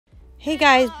Hey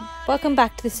guys, welcome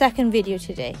back to the second video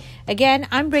today. Again,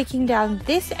 I'm breaking down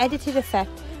this edited effect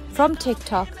from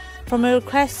TikTok from a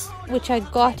request which I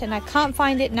got, and I can't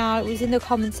find it now. It was in the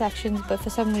comment sections, but for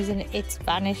some reason it's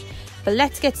vanished. But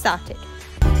let's get started.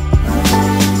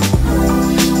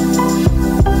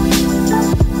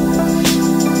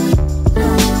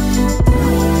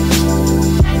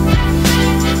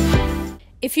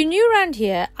 If you're new around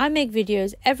here, I make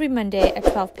videos every Monday at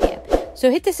 12 PM. So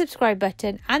hit the subscribe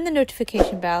button and the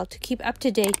notification bell to keep up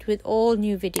to date with all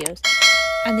new videos.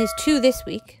 And there's 2 this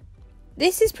week.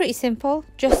 This is pretty simple,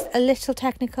 just a little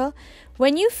technical.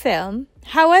 When you film,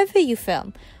 however you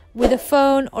film, with a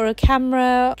phone or a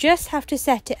camera, just have to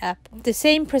set it up the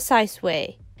same precise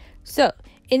way. So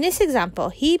in this example,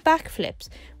 he backflips,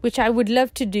 which I would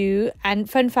love to do. And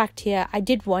fun fact here, I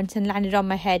did once and landed on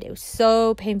my head. It was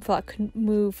so painful, I couldn't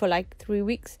move for like 3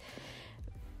 weeks.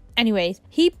 Anyways,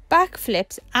 he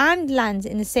backflips and lands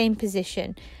in the same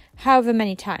position however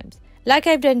many times. Like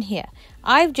I've done here,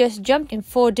 I've just jumped in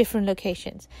 4 different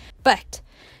locations. But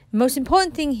the most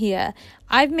important thing here,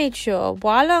 I've made sure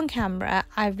while on camera,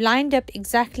 I've lined up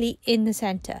exactly in the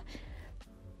center.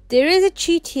 There is a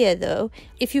cheat here though.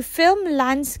 If you film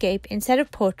landscape instead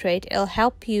of portrait, it'll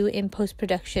help you in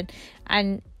post-production,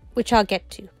 and which I'll get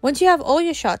to. Once you have all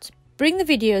your shots, bring the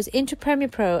videos into Premiere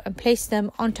Pro and place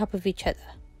them on top of each other.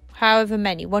 However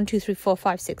many, 1, 2, 3, 4,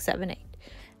 5, 6, 7, 8,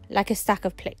 like a stack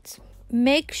of plates.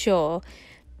 Make sure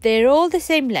they're all the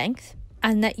same length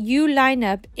and that you line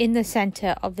up in the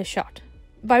center of the shot.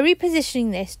 By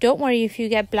repositioning this, don't worry if you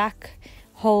get black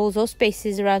holes or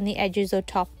spaces around the edges or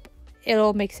top, it'll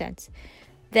all make sense.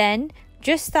 Then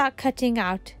just start cutting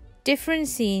out different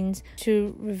scenes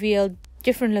to reveal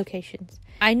different locations.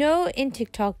 I know in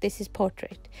TikTok this is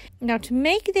portrait. Now to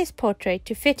make this portrait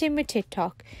to fit in with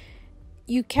TikTok,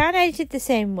 you can edit it the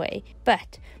same way,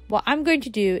 but what I'm going to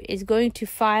do is going to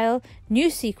file, new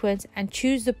sequence, and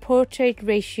choose the portrait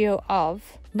ratio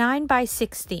of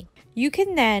 9:16. You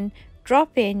can then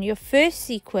drop in your first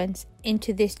sequence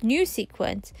into this new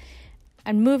sequence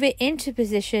and move it into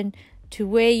position to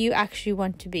where you actually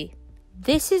want to be.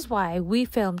 This is why we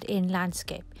filmed in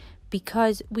landscape,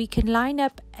 because we can line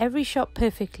up every shot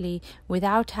perfectly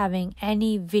without having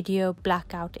any video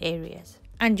blackout areas.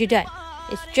 And you're done.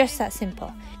 It's just that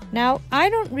simple. Now, I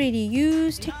don't really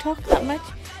use TikTok that much,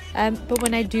 but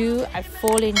when I do, I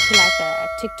fall into like a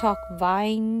TikTok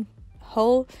Vine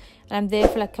hole, and I'm there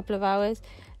for like a couple of hours.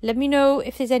 Let me know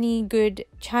if there's any good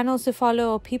channels to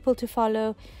follow or people to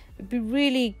follow. It'd be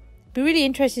really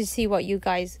interested to see what you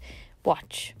guys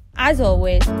watch. As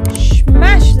always,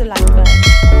 smash the like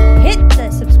button, hit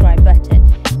the subscribe button.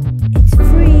 It's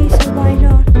free, so why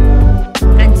not?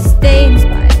 And stay inspired.